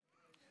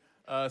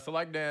So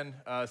like Dan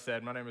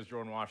said, my name is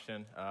Jordan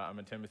Washington. I'm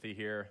a Timothy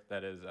here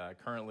that is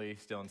currently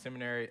still in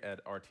seminary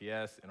at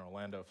RTS in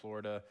Orlando,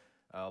 Florida,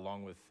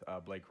 along with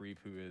Blake Reep,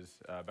 who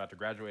is about to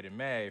graduate in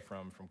May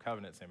from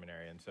Covenant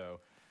Seminary. And so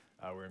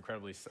we're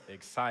incredibly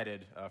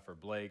excited for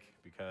Blake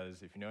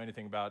because if you know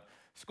anything about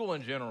school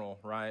in general,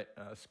 right,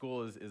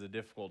 school is a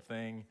difficult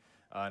thing,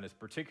 and it's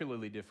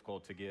particularly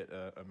difficult to get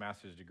a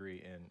master's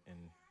degree in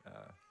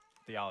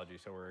theology.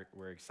 So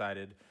we're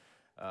excited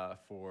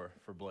for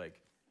Blake.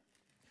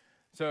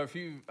 So if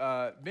you've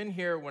been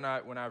here when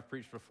I've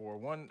preached before,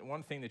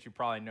 one thing that you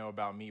probably know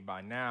about me by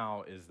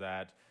now is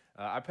that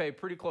I pay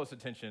pretty close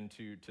attention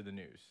to the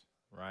news,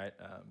 right?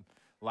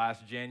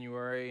 Last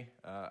January,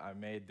 I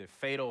made the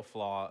fatal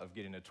flaw of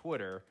getting a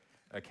Twitter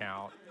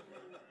account,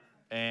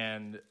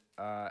 and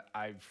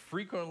I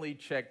frequently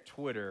check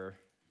Twitter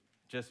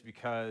just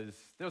because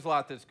there's a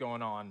lot that's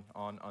going on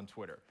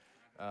Twitter.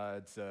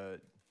 It's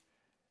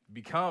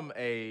become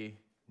a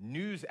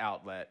news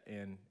outlet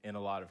in a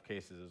lot of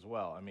cases as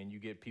well. I mean, you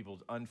get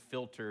people's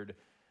unfiltered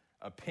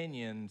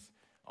opinions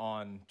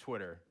on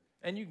Twitter,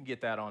 and you can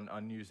get that on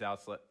news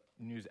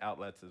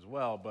outlets as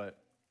well, but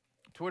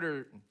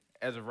Twitter,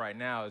 as of right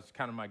now, is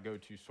kind of my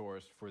go-to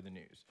source for the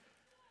news.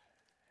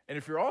 And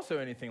if you're also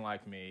anything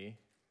like me,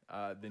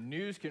 the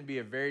news can be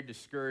a very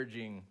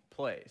discouraging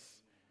place.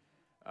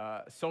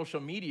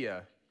 Social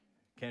media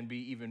can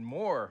be even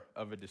more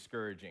of a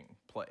discouraging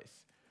place.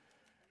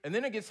 And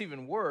then it gets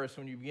even worse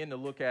when you begin to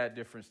look at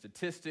different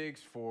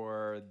statistics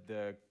for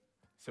the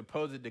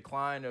supposed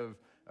decline of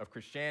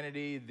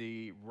Christianity,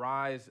 the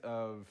rise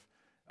of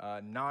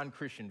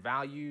non-Christian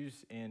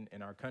values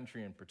in our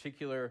country in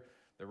particular,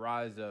 the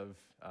rise of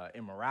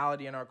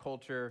immorality in our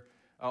culture.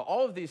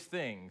 All of these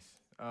things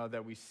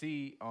that we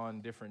see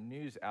on different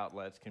news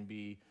outlets can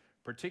be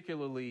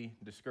particularly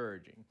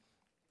discouraging.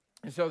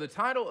 And so the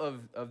title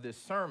of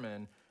this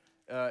sermon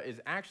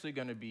is actually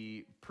going to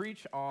be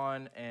Preach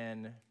On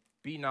and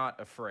Be Not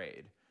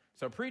Afraid.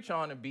 So preach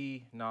on and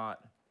be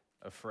not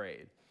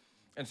afraid.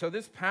 And so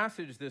this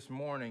passage this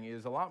morning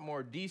is a lot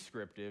more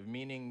descriptive,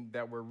 meaning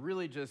that we're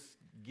really just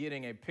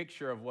getting a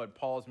picture of what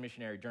Paul's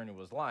missionary journey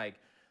was like,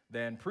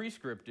 than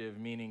prescriptive,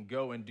 meaning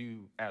go and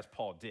do as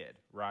Paul did,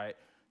 right?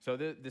 So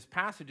this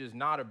passage is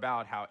not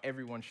about how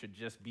everyone should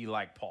just be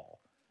like Paul,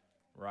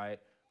 right?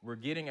 We're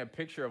getting a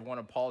picture of one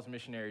of Paul's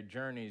missionary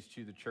journeys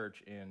to the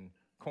church in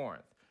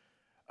Corinth.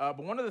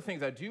 But one of the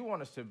things I do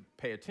want us to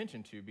pay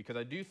attention to, because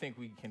I do think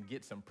we can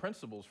get some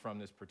principles from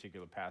this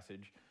particular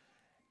passage,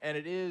 and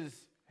it is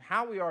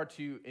how we are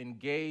to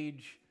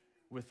engage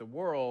with the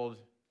world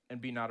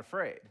and be not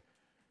afraid.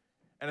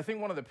 And I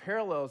think one of the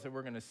parallels that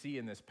we're going to see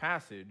in this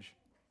passage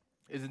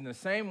is in the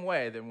same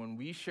way that when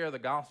we share the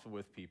gospel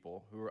with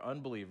people who are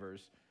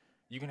unbelievers,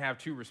 you can have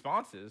two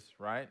responses,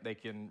 right? They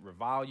can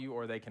revile you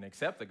or they can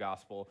accept the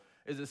gospel,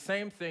 is the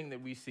same thing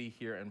that we see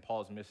here in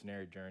Paul's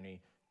missionary journey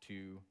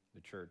to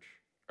the church,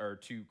 or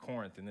to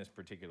Corinth in this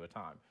particular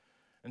time.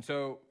 And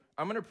so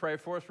I'm going to pray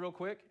for us real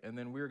quick, and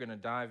then we're going to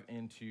dive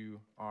into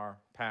our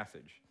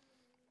passage.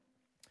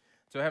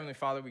 So Heavenly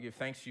Father, we give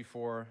thanks to you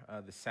for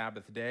the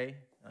Sabbath day,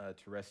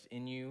 to rest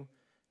in you,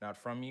 not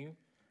from you.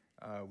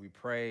 We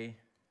pray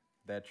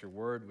that your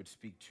word would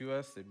speak to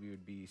us, that we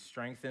would be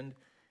strengthened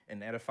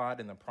and edified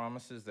in the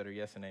promises that are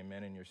yes and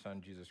amen in your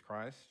Son, Jesus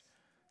Christ,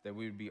 that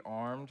we would be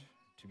armed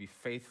to be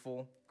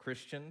faithful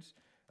Christians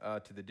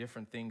to the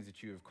different things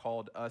that you have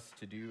called us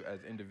to do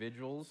as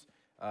individuals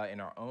in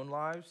our own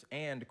lives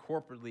and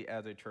corporately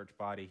as a church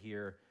body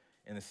here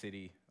in the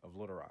city of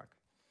Little Rock.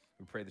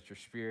 We pray that your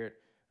Spirit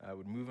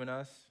would move in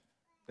us,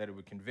 that it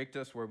would convict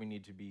us where we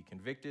need to be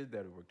convicted,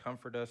 that it would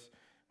comfort us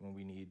when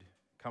we need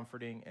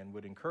comforting, and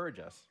would encourage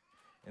us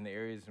in the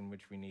areas in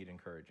which we need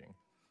encouraging.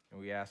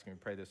 And we ask and we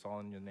pray this all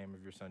in the name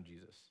of your Son,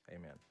 Jesus.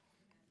 Amen.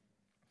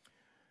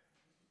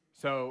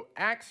 So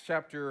Acts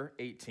chapter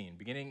 18,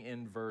 beginning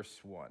in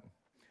verse 1.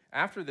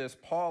 After this,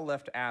 Paul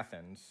left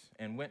Athens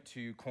and went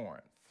to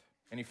Corinth,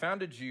 and he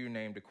found a Jew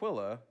named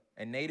Aquila,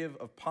 a native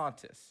of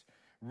Pontus,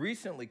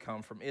 recently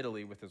come from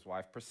Italy with his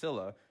wife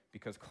Priscilla,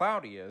 because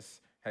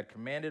Claudius had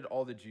commanded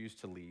all the Jews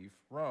to leave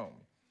Rome.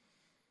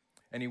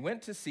 And he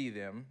went to see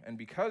them, and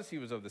because he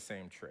was of the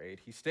same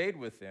trade, he stayed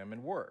with them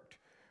and worked,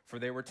 for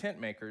they were tent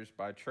makers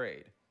by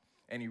trade.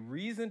 And he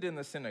reasoned in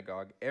the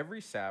synagogue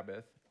every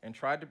Sabbath and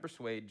tried to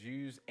persuade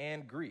Jews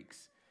and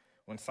Greeks.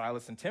 When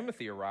Silas and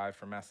Timothy arrived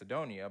from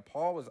Macedonia,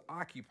 Paul was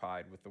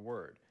occupied with the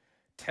word,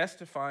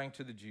 testifying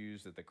to the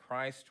Jews that the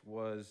Christ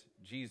was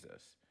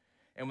Jesus.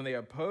 And when they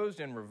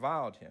opposed and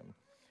reviled him,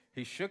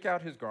 he shook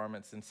out his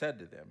garments and said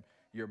to them,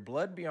 "Your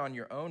blood be on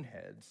your own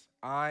heads.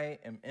 I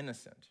am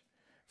innocent.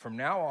 From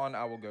now on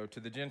I will go to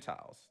the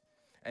Gentiles."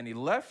 And he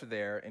left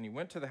there, and he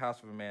went to the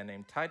house of a man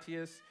named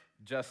Titius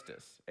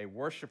Justus, a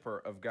worshiper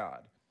of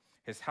God.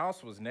 His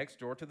house was next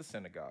door to the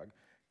synagogue.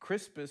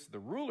 Crispus, the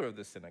ruler of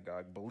the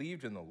synagogue,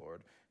 believed in the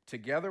Lord,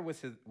 together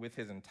with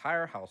his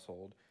entire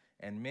household,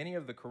 and many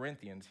of the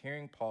Corinthians,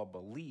 hearing Paul,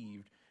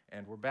 believed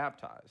and were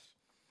baptized.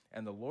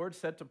 And the Lord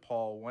said to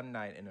Paul one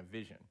night in a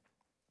vision,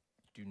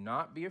 "Do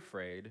not be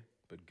afraid,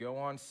 but go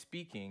on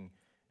speaking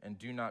and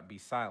do not be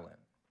silent.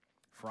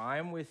 For I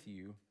am with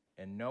you,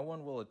 and no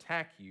one will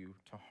attack you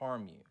to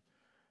harm you.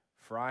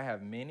 For I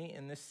have many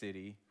in this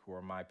city who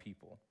are my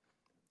people.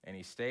 And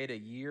he stayed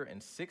 1 year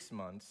and 6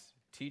 months,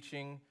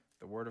 teaching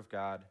the word of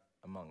God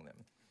among them.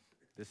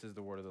 This is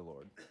the word of the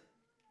Lord.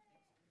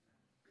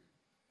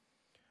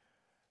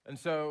 And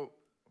so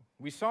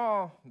we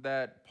saw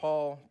that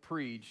Paul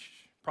preached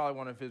probably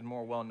one of his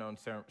more well-known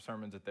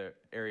sermons at the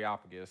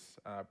Areopagus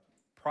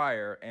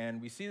prior,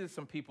 and we see that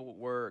some people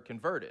were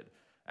converted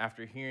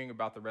after hearing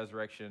about the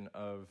resurrection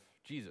of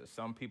Jesus.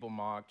 Some people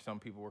mocked, some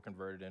people were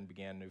converted and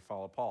began to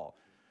follow Paul.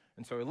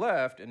 And so he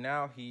left, and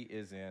now he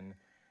is in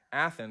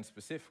Athens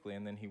specifically,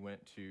 and then he went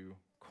to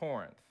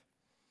Corinth.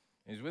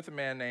 And he's with a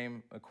man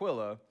named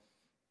Aquila,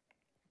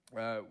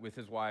 with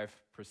his wife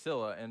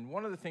Priscilla. And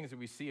one of the things that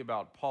we see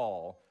about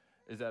Paul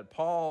is that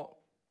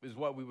Paul is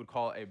what we would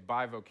call a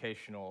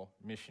bivocational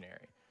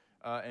missionary.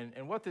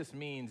 And what this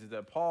means is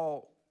that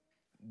Paul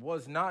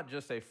was not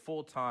just a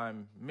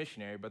full-time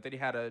missionary, but that he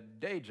had a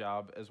day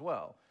job as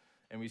well.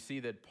 And we see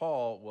that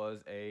Paul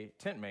was a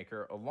tent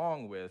maker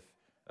along with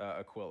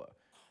Aquila.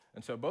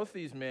 And so both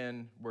these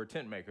men were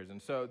tent makers.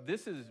 And so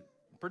this is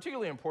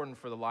particularly important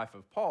for the life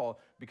of Paul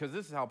because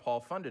this is how Paul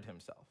funded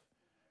himself,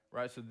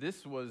 right? So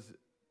this was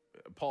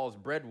Paul's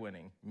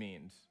breadwinning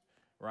means,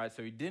 right?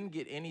 So he didn't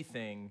get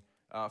anything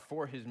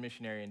for his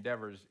missionary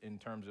endeavors in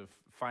terms of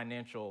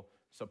financial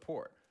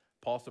support.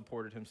 Paul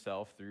supported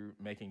himself through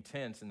making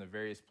tents in the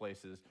various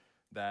places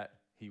that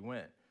he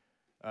went.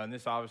 And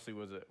this obviously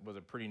was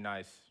a pretty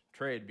nice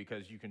trade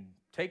because you can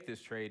take this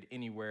trade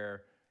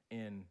anywhere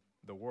in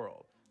the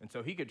world. And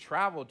so he could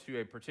travel to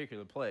a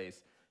particular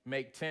place,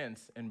 make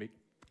tents, and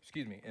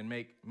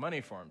make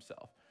money for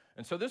himself.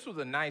 And so this was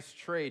a nice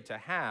trade to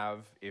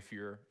have if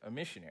you're a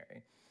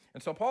missionary.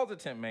 And so Paul's a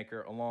tent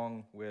maker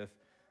along with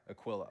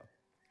Aquila,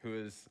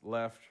 who has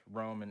left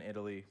Rome and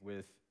Italy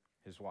with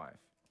his wife.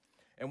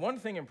 And one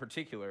thing in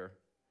particular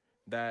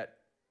that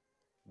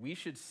we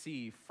should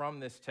see from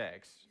this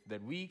text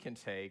that we can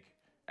take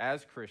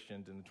as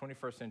Christians in the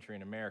 21st century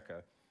in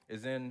America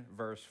is in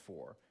verse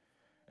 4.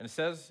 And it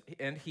says,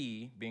 and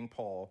he, being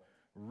Paul,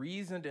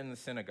 reasoned in the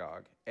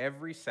synagogue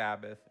every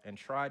Sabbath and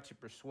tried to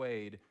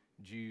persuade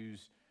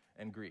Jews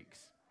and Greeks.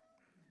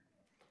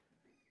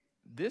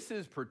 This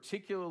is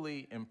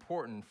particularly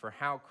important for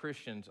how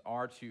Christians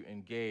are to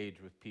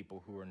engage with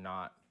people who are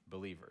not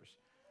believers.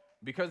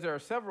 Because there are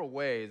several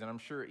ways, and I'm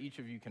sure each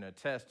of you can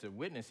attest to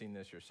witnessing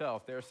this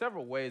yourself, there are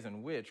several ways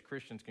in which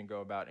Christians can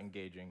go about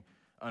engaging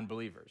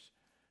unbelievers.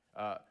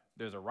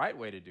 There's a right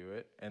way to do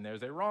it, and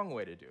there's a wrong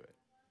way to do it,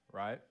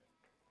 right?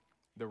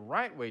 The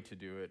right way to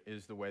do it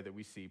is the way that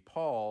we see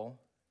Paul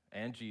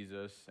and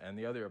Jesus and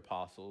the other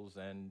apostles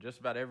and just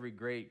about every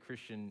great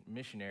Christian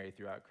missionary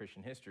throughout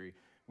Christian history.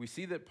 We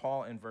see that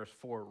Paul in verse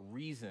 4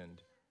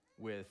 reasoned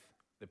with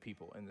the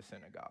people in the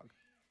synagogue.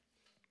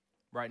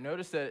 Right?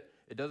 Notice that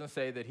it doesn't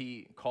say that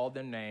he called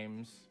them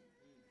names.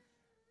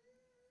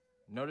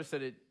 Notice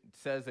that it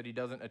says that he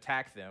doesn't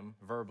attack them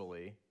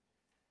verbally.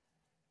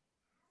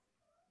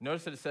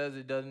 Notice that it says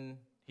he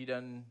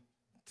doesn't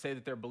say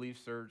that their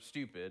beliefs are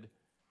stupid.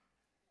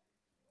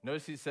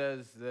 Notice he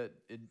says that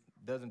it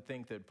doesn't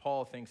think that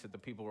Paul thinks that the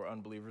people who are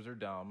unbelievers are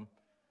dumb.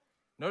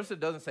 Notice it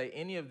doesn't say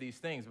any of these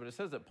things, but it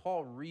says that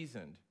Paul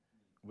reasoned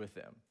with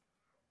them.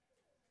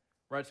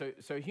 Right,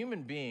 so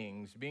human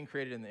beings, being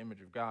created in the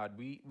image of God,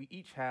 we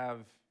each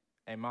have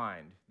a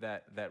mind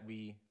that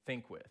we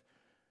think with.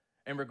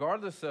 And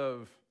regardless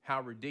of how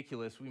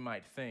ridiculous we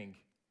might think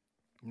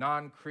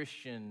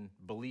non-Christian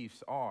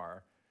beliefs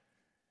are,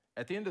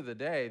 at the end of the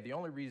day, the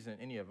only reason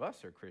any of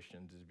us are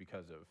Christians is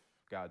because of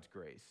God's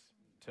grace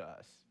to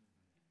us.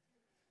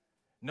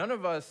 None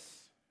of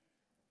us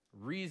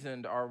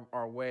reasoned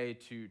our way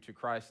to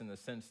Christ in the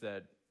sense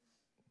that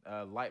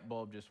a light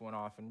bulb just went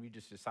off and we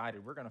just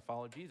decided we're going to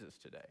follow Jesus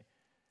today.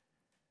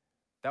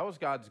 That was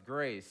God's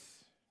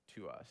grace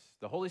to us.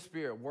 The Holy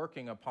Spirit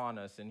working upon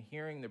us and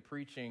hearing the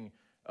preaching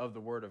of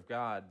the Word of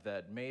God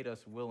that made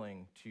us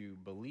willing to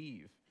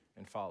believe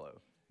and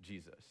follow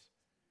Jesus.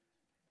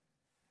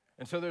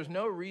 And so there's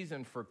no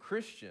reason for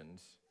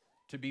Christians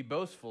to be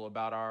boastful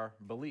about our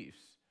beliefs.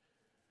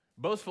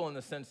 Boastful in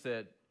the sense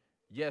that,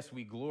 yes,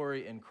 we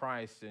glory in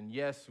Christ, and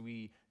yes,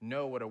 we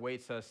know what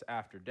awaits us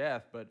after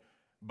death, but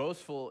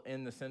boastful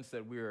in the sense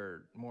that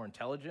we're more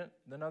intelligent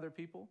than other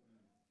people?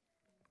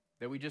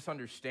 That we just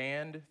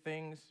understand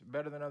things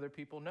better than other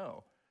people?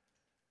 No.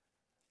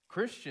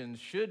 Christians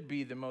should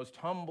be the most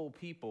humble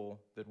people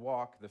that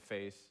walk the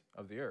face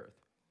of the earth.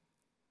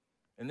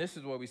 And this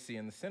is what we see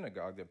in the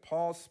synagogue, that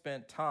Paul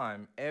spent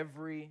time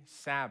every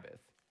Sabbath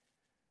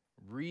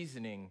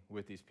reasoning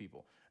with these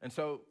people. And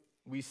so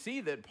we see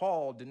that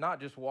Paul did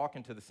not just walk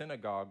into the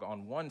synagogue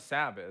on one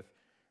Sabbath,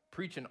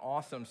 preach an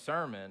awesome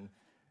sermon,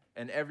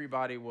 and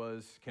everybody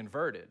was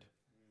converted.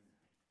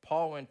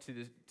 Paul went to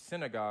the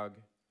synagogue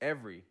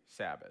every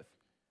Sabbath.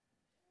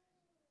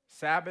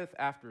 Sabbath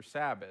after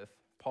Sabbath,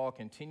 Paul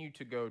continued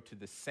to go to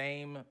the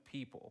same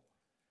people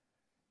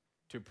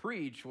to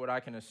preach what I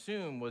can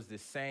assume was the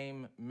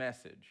same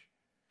message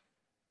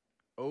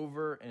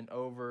over and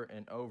over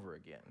and over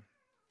again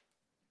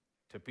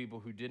to people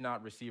who did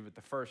not receive it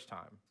the first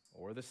time,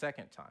 or the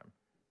second time,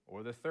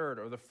 or the third,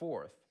 or the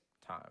fourth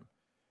time.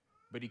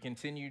 But he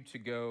continued to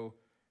go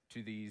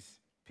to these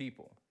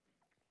people,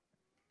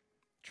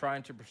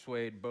 trying to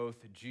persuade both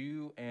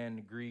Jew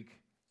and Greek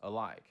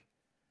alike.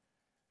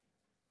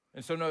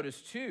 And so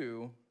notice,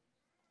 too,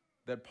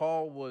 that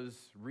Paul was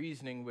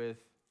reasoning with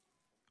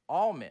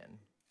all men,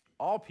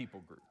 all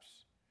people groups.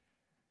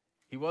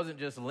 He wasn't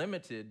just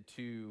limited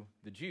to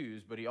the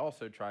Jews, but he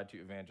also tried to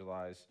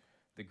evangelize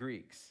the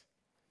Greeks.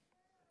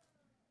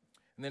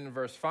 And then in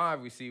verse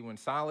 5, we see when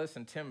Silas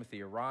and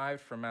Timothy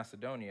arrived from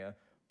Macedonia,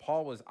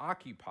 Paul was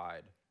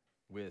occupied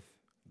with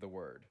the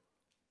word,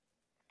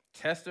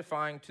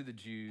 testifying to the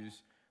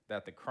Jews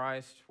that the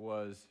Christ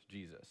was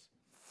Jesus.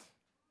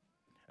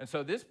 And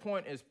so this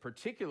point is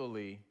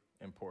particularly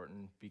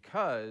important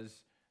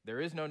because there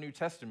is no New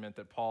Testament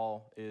that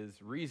Paul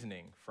is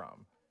reasoning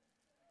from.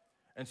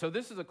 And so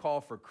this is a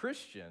call for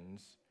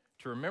Christians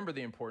to remember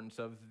the importance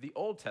of the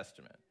Old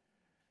Testament,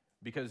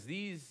 because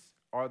these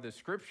are the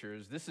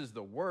scriptures, this is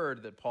the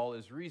word that Paul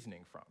is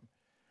reasoning from.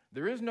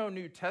 There is no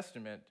New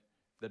Testament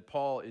that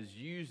Paul is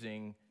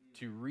using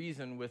to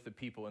reason with the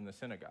people in the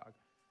synagogue.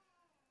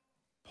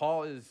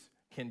 Paul is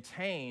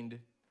contained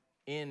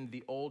in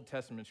the Old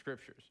Testament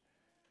scriptures.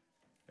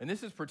 And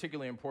this is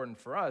particularly important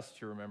for us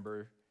to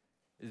remember,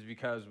 is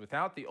because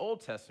without the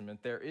Old Testament,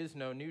 there is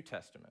no New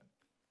Testament.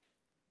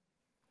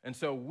 And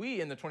so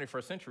we in the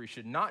 21st century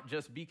should not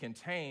just be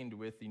contained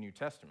with the New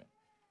Testament.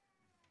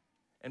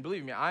 And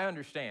believe me, I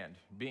understand,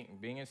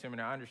 being in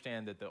seminary, I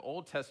understand that the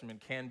Old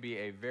Testament can be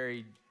a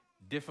very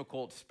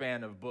difficult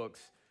span of books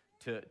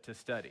to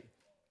study.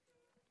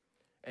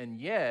 And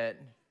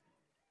yet,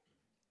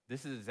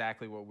 this is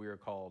exactly what we are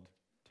called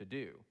to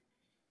do.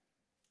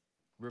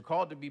 We're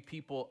called to be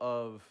people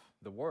of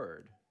the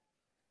Word.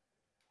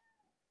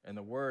 And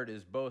the Word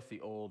is both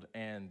the Old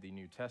and the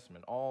New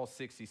Testament. All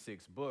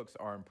 66 books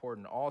are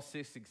important. All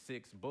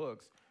 66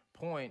 books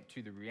point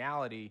to the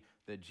reality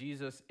that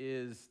Jesus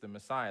is the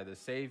Messiah, the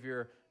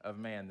Savior of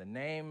man,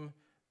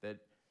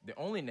 the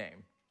only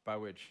name by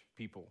which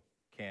people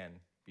can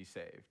be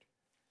saved.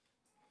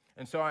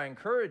 And so I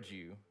encourage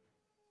you,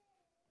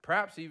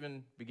 perhaps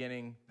even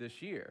beginning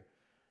this year,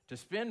 to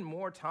spend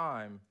more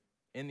time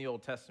in the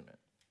Old Testament,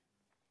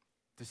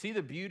 to see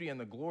the beauty and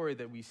the glory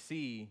that we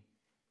see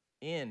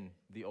in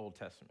the Old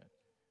Testament,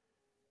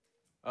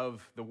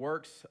 of the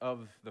works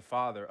of the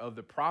Father, of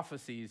the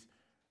prophecies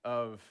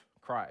of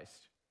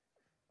Christ.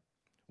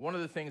 One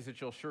of the things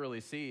that you'll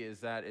surely see is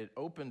that it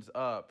opens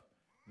up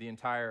the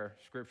entire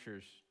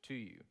scriptures to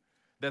you.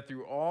 That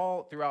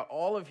throughout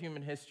all of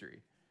human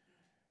history,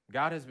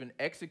 God has been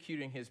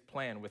executing his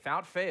plan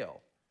without fail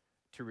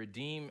to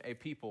redeem a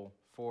people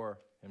for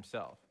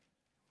himself.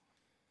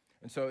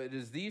 And so it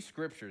is these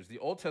scriptures, the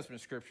Old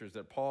Testament scriptures,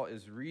 that Paul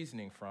is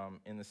reasoning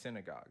from in the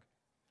synagogue.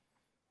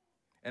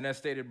 And as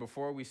stated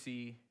before, we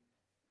see,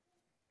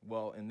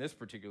 well, in this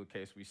particular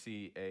case, we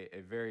see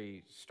a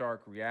very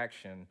stark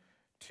reaction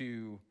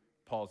to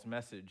Paul's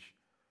message,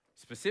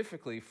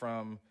 specifically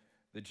from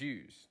the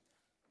Jews.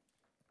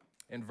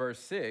 In verse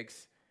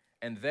 6,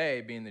 and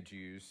they, being the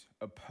Jews,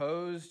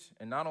 opposed,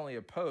 and not only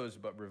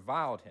opposed, but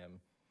reviled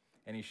him.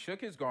 And he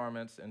shook his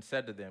garments and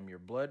said to them, "Your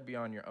blood be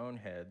on your own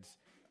heads.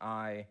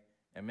 I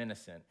am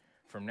innocent.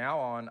 From now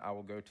on, I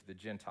will go to the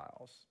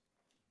Gentiles."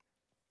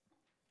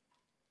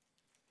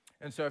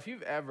 And so if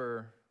you've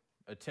ever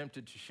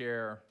attempted to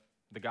share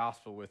the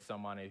gospel with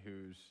somebody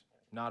who's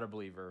not a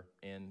believer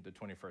in the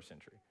 21st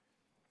century,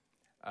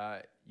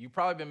 you've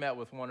probably been met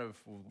with one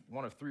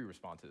of three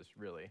responses,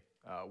 really.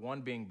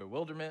 One being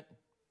bewilderment,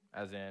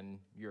 as in,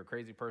 you're a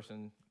crazy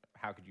person.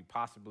 How could you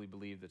possibly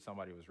believe that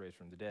somebody was raised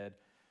from the dead?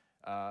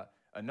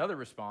 Another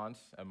response,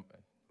 a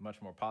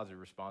much more positive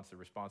response, the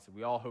response that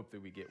we all hope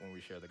that we get when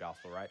we share the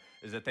gospel, right,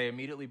 is that they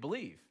immediately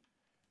believe.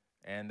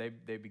 And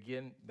they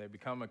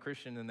become a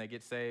Christian, and they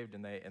get saved,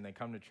 and they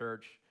come to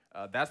church.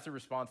 That's the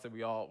response that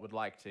we all would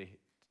like to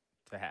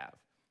have.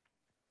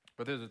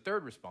 But there's a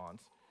third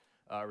response,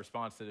 a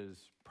response that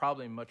is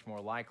probably much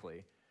more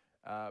likely,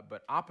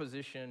 but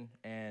opposition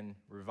and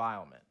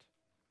revilement.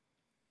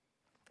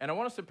 And I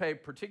want us to pay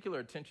particular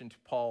attention to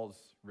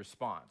Paul's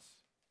response,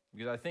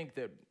 because I think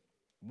that,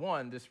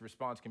 one, this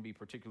response can be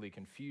particularly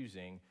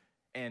confusing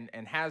and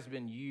has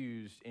been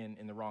used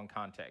in the wrong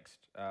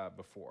context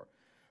before.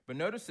 But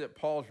notice that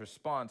Paul's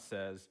response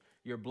says,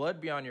 "Your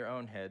blood be on your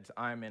own heads.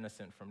 I am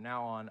innocent. From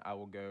now on, I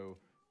will go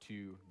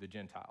to the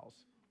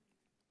Gentiles."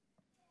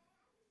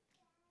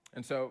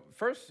 And so,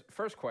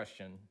 first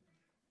question,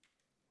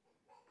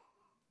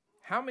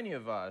 how many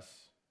of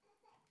us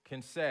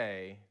can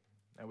say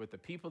that with the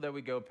people that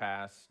we go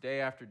past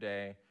day after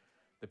day,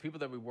 the people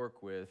that we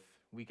work with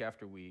week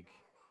after week,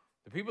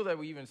 the people that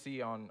we even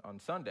see on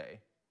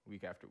Sunday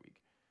week after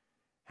week,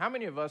 how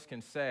many of us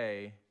can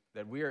say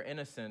that we are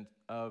innocent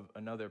of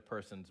another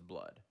person's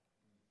blood?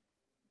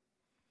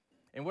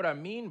 And what I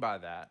mean by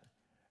that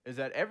is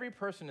that every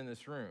person in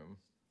this room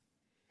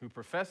who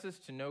professes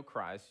to know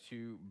Christ,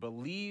 who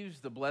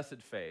believes the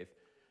blessed faith,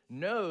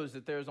 knows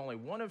that there's only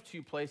one of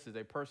two places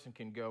a person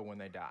can go when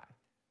they die.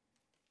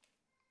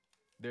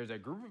 There's a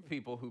group of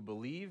people who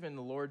believe in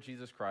the Lord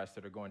Jesus Christ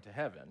that are going to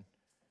heaven,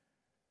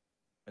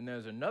 and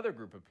there's another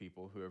group of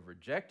people who have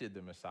rejected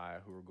the Messiah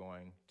who are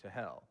going to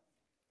hell.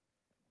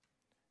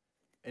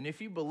 And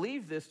if you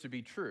believe this to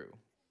be true,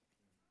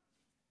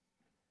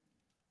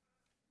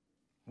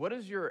 what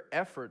does your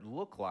effort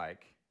look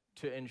like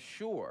to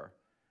ensure,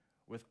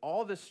 with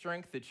all the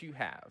strength that you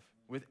have,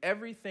 with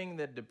everything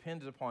that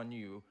depends upon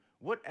you,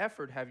 what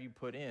effort have you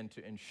put in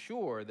to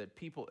ensure that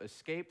people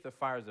escape the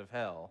fires of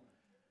hell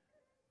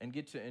and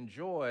get to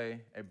enjoy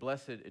a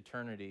blessed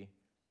eternity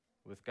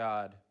with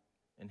God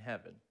in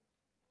heaven?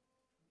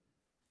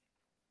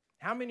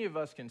 How many of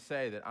us can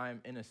say that I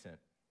am innocent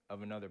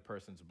of another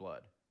person's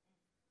blood?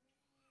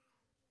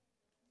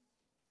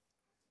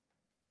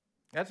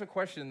 That's a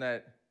question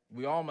that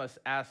we all must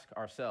ask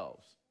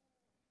ourselves.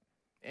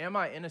 Am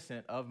I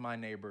innocent of my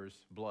neighbor's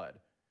blood?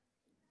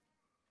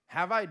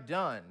 Have I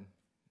done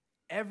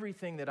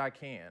everything that I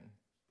can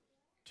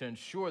to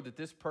ensure that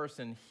this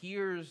person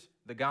hears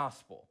the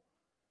gospel,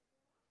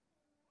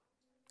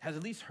 has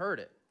at least heard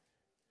it?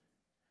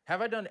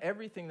 Have I done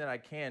everything that I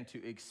can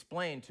to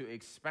explain, to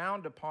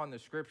expound upon the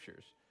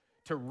scriptures,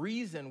 to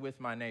reason with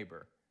my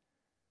neighbor,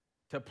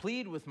 to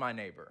plead with my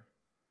neighbor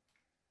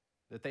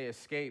that they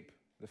escape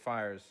the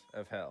fires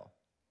of hell?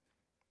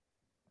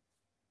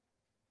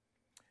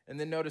 And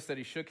then notice that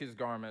he shook his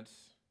garments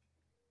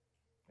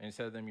and he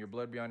said to them, "Your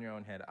blood be on your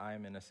own head. I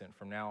am innocent.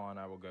 From now on,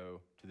 I will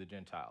go to the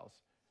Gentiles."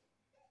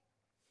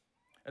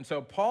 And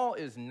so Paul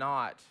is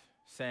not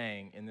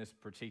saying in this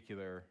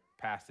particular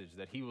passage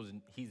that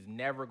he's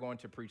never going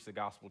to preach the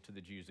gospel to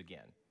the Jews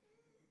again,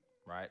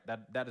 right?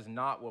 That is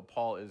not what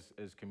Paul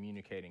is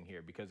communicating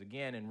here, because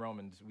again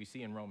we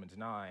see in Romans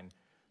 9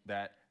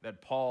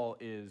 that Paul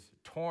is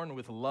torn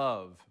with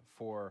love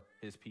for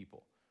his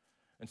people.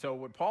 And so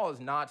what Paul is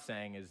not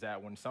saying is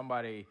that when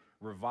somebody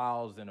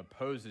reviles and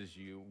opposes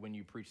you when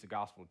you preach the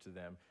gospel to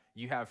them,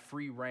 you have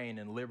free reign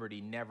and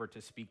liberty never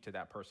to speak to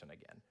that person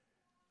again,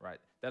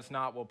 right? That's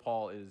not what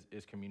Paul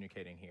is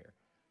communicating here.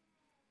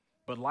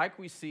 But like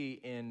we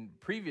see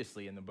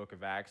previously in the book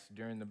of Acts,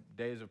 during the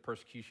days of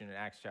persecution in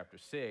Acts chapter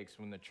 6,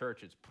 when the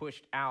church is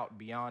pushed out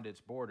beyond its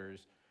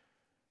borders,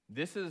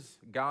 this is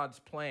God's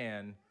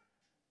plan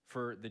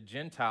for the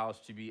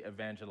Gentiles to be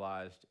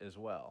evangelized as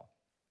well.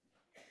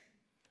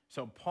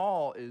 So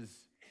Paul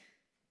is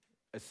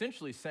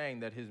essentially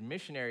saying that his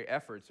missionary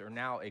efforts are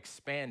now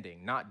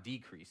expanding, not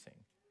decreasing.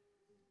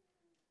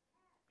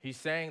 He's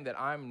saying that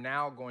I'm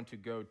now going to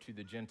go to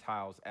the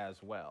Gentiles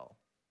as well,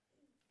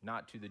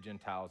 not to the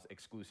Gentiles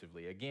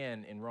exclusively.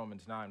 Again, in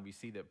Romans 9, we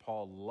see that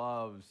Paul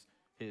loves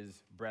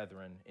his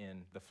brethren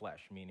in the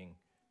flesh, meaning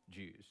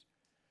Jews.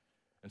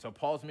 And so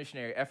Paul's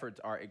missionary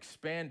efforts are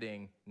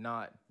expanding,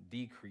 not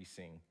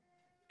decreasing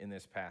in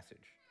this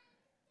passage.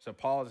 So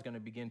Paul is going to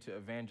begin to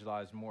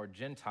evangelize more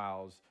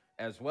Gentiles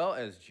as well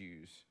as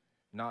Jews,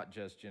 not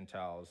just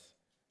Gentiles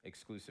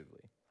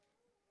exclusively.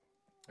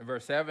 In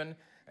verse 7,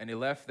 and he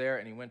left there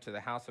and he went to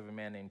the house of a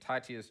man named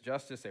Titius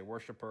Justus, a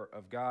worshiper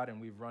of God. And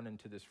we've run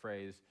into this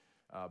phrase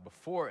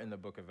before in the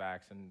book of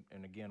Acts. And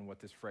again, what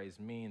this phrase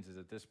means is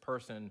that this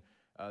person,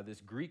 this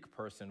Greek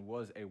person,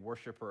 was a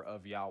worshiper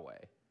of Yahweh,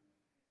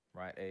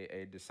 right?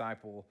 A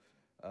disciple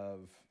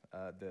of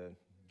the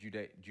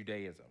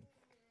Judaism.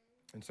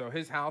 And so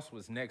his house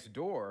was next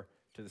door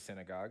to the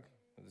synagogue.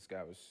 This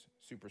guy was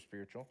super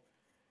spiritual.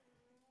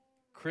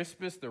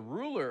 Crispus, the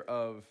ruler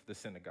of the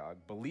synagogue,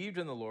 believed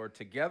in the Lord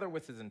together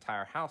with his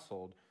entire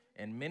household,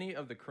 and many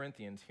of the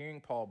Corinthians, hearing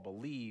Paul,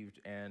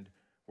 believed and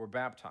were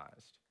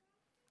baptized.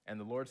 And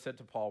the Lord said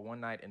to Paul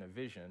one night in a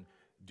vision,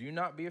 "Do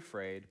not be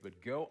afraid,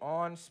 but go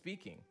on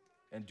speaking,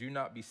 and do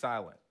not be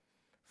silent.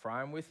 For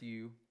I am with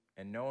you,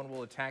 and no one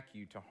will attack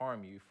you to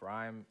harm you, for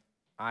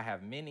I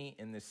have many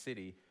in this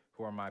city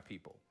who are my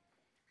people."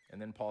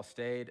 And then Paul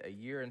stayed 1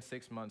 year and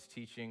 6 months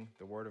teaching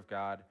the word of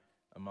God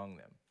among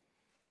them.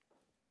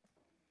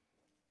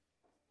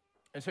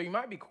 And so you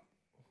might be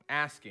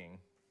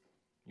asking,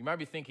 you might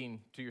be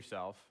thinking to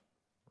yourself,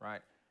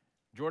 right,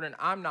 Jordan,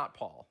 I'm not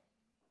Paul,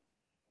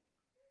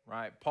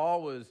 right?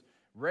 Paul was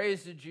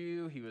raised a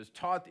Jew. He was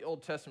taught the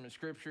Old Testament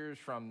scriptures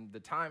from the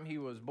time he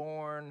was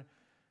born.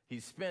 He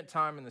spent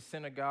time in the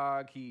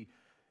synagogue. He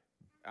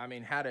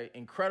had an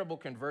incredible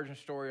conversion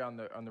story on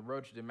the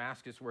road to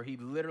Damascus where he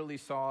literally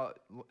saw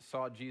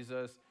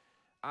Jesus.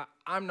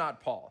 I'm not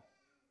Paul.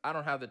 I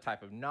don't have the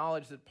type of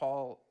knowledge that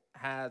Paul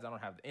has. I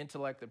don't have the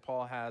intellect that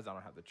Paul has. I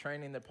don't have the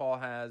training that Paul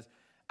has.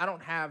 I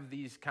don't have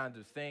these kinds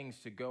of things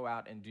to go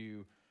out and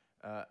do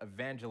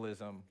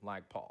evangelism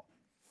like Paul.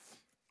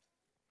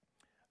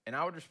 And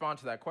I would respond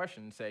to that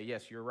question and say,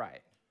 yes, you're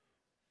right.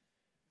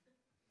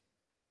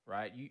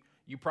 Right?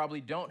 You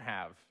probably don't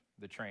have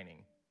the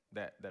training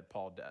that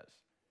Paul does.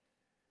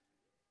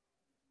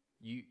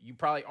 You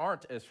probably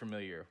aren't as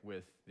familiar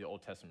with the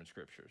Old Testament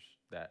scriptures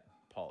that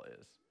Paul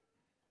is.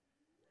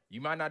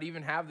 You might not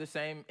even have the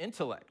same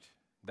intellect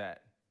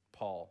that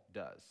Paul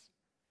does.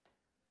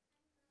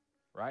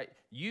 right?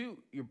 You're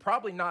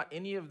probably not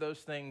any of those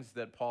things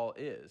that Paul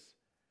is.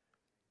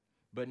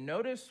 But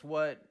notice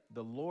what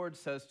the Lord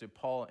says to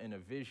Paul in a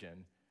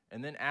vision,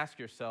 and then ask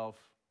yourself,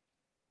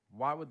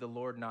 why would the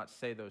Lord not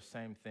say those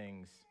same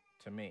things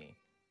to me?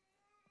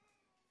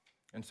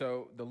 And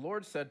so the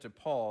Lord said to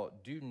Paul,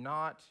 do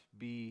not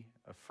be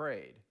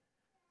afraid.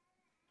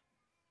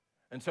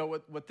 And so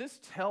what this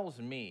tells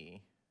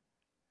me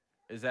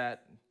is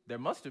that there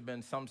must have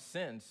been some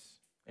sense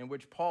in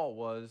which Paul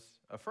was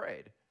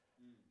afraid.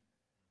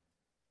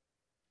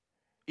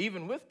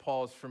 Even with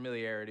Paul's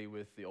familiarity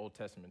with the Old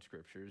Testament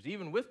scriptures,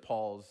 even with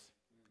Paul's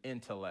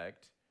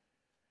intellect,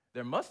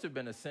 there must have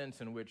been a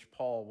sense in which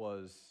Paul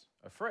was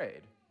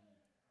afraid,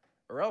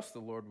 or else the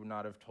Lord would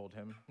not have told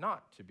him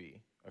not to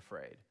be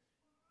afraid.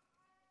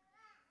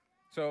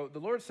 So the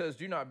Lord says,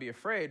 do not be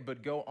afraid,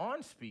 but go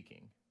on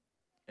speaking,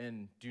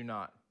 and do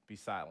not be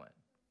silent.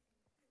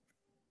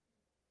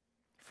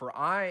 For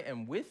I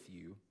am with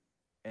you,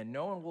 and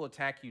no one will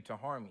attack you to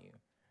harm you.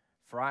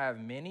 For I have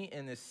many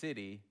in this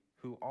city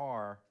who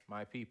are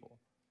my people.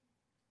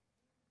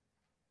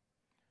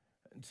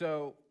 And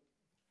so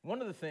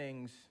one of the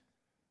things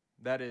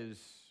that is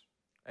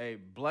a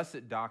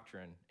blessed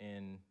doctrine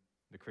in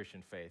the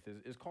Christian faith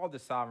is called the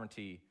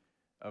sovereignty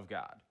of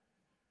God,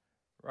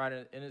 right?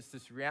 And it's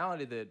this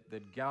reality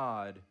that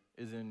God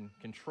is in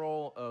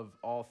control of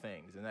all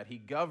things and that he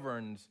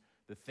governs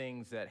the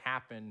things that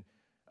happen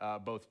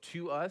both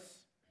to us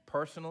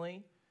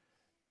personally,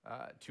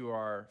 to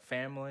our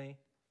family.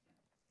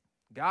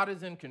 God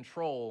is in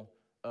control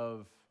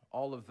of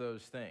all of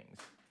those things.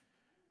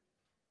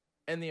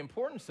 And the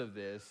importance of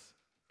this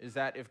is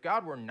that if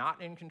God were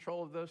not in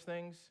control of those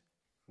things,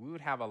 we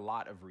would have a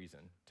lot of reason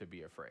to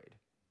be afraid.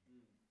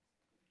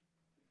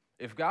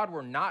 If God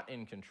were not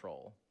in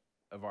control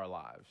of our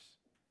lives,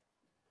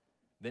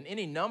 then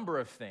any number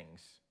of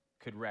things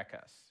could wreck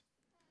us.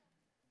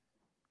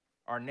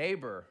 Our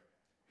neighbor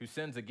who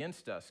sins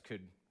against us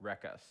could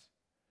wreck us.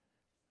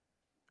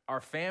 Our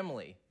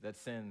family that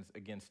sins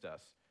against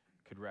us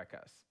could wreck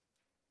us.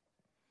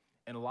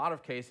 In a lot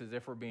of cases,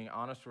 if we're being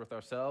honest with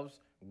ourselves,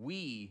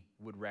 we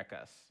would wreck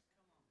us.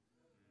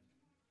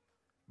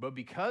 But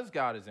because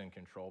God is in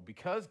control,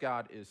 because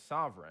God is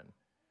sovereign,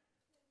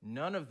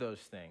 none of those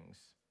things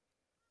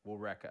will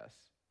wreck us.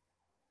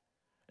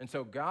 And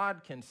so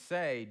God can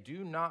say,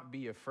 do not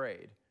be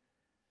afraid.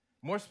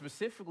 More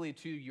specifically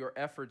to your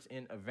efforts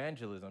in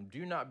evangelism,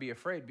 do not be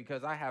afraid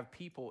because I have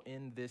people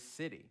in this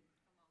city.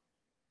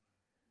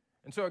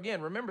 And so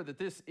again, remember that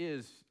this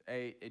is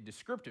a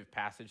descriptive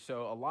passage,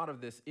 so a lot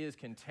of this is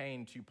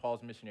contained to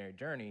Paul's missionary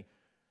journey.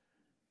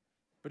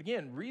 But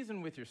again,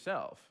 reason with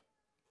yourself.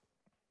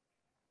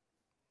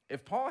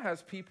 If God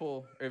has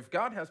people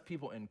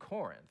in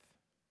Corinth,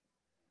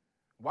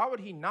 why would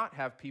he not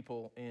have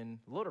people in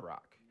Little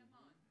Rock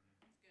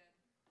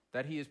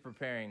that he is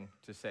preparing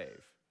to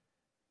save?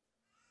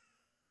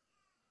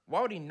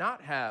 Why would he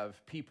not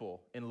have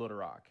people in Little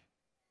Rock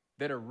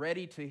that are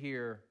ready to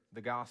hear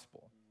the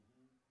gospel?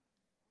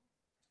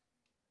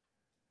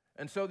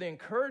 And so the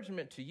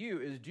encouragement to you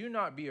is do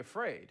not be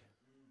afraid.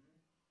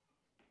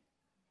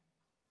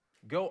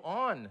 Go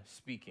on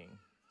speaking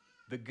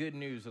the good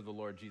news of the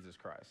Lord Jesus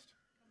Christ.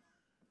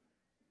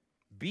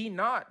 Be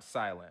not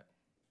silent.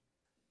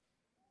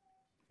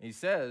 He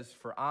says,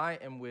 for I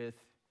am with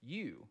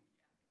you.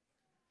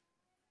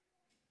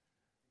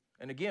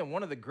 And again,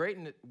 one of the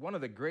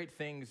great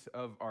things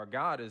of our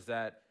God is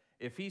that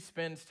if he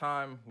spends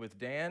time with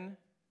Dan,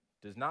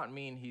 does not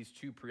mean he's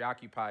too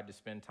preoccupied to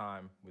spend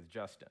time with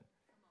Justin.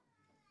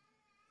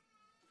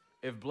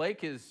 If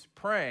Blake is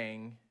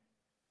praying,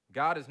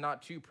 God is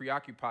not too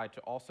preoccupied to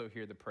also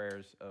hear the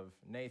prayers of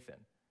Nathan.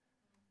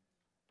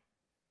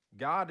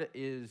 God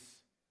is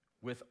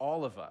with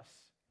all of us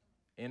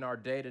in our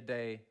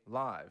day-to-day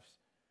lives.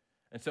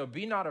 And so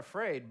be not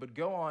afraid, but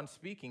go on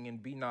speaking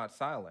and be not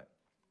silent.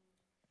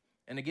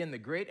 And again, the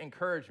great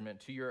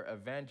encouragement to your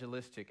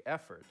evangelistic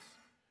efforts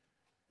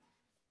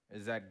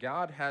is that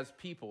God has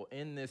people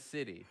in this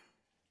city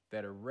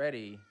that are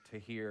ready to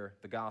hear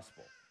the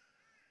gospel.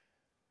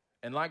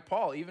 And like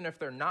Paul, even if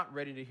they're not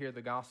ready to hear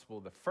the gospel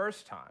the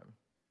first time,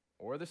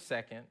 or the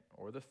second,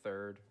 or the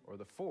third, or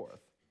the fourth,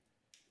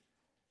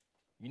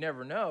 you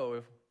never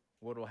know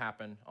what will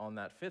happen on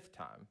that fifth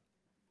time.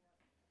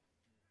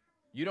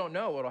 You don't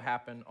know what will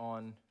happen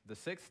on the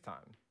sixth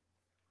time.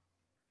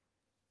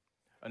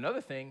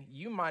 Another thing,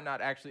 you might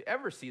not actually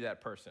ever see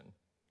that person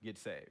get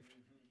saved.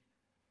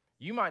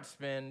 You might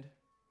spend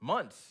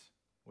months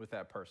with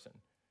that person.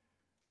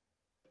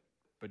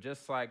 But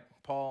just like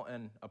Paul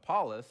and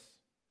Apollos,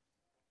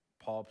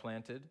 Paul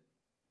planted,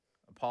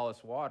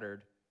 Apollos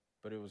watered,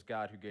 but it was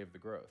God who gave the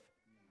growth.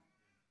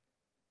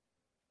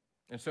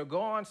 And so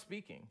go on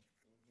speaking.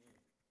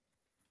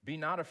 Be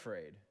not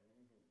afraid,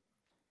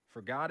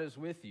 for God is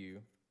with you,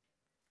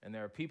 and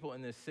there are people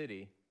in this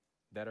city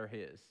that are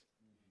his.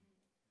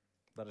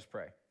 Let us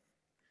pray.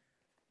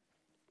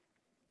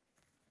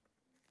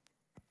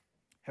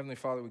 Heavenly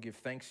Father, we give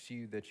thanks to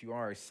you that you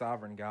are a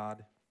sovereign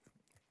God,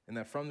 and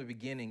that from the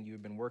beginning you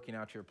have been working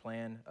out your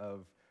plan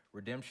of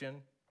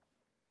redemption.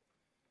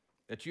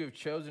 that you have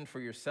chosen for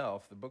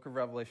yourself, the book of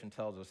Revelation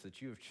tells us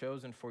that you have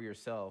chosen for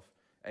yourself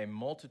a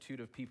multitude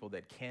of people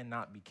that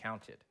cannot be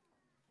counted.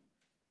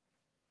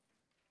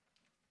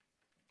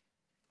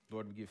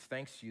 Lord, we give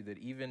thanks to you that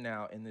even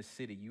now in this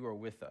city, you are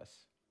with us.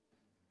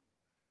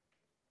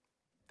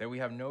 That we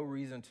have no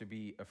reason to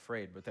be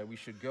afraid, but that we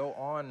should go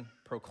on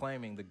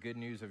proclaiming the good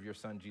news of your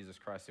Son, Jesus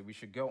Christ. That we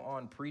should go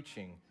on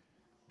preaching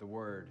the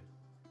word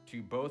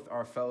to both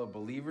our fellow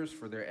believers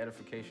for their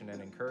edification and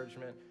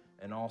encouragement,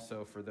 and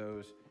also for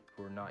those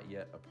who are not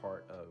yet a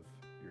part of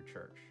your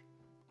church.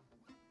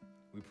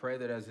 We pray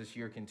that as this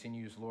year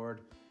continues, Lord,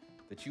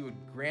 that you would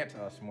grant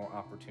us more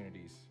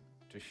opportunities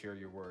to share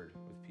your word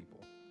with people.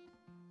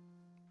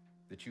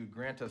 That you would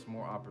grant us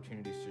more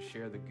opportunities to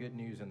share the good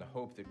news and the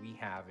hope that we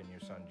have in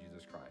your Son,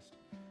 Jesus Christ.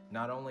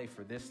 Not only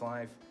for this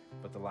life,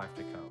 but the life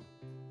to come.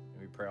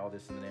 And we pray all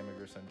this in the name of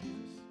your Son,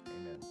 Jesus.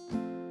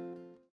 Amen.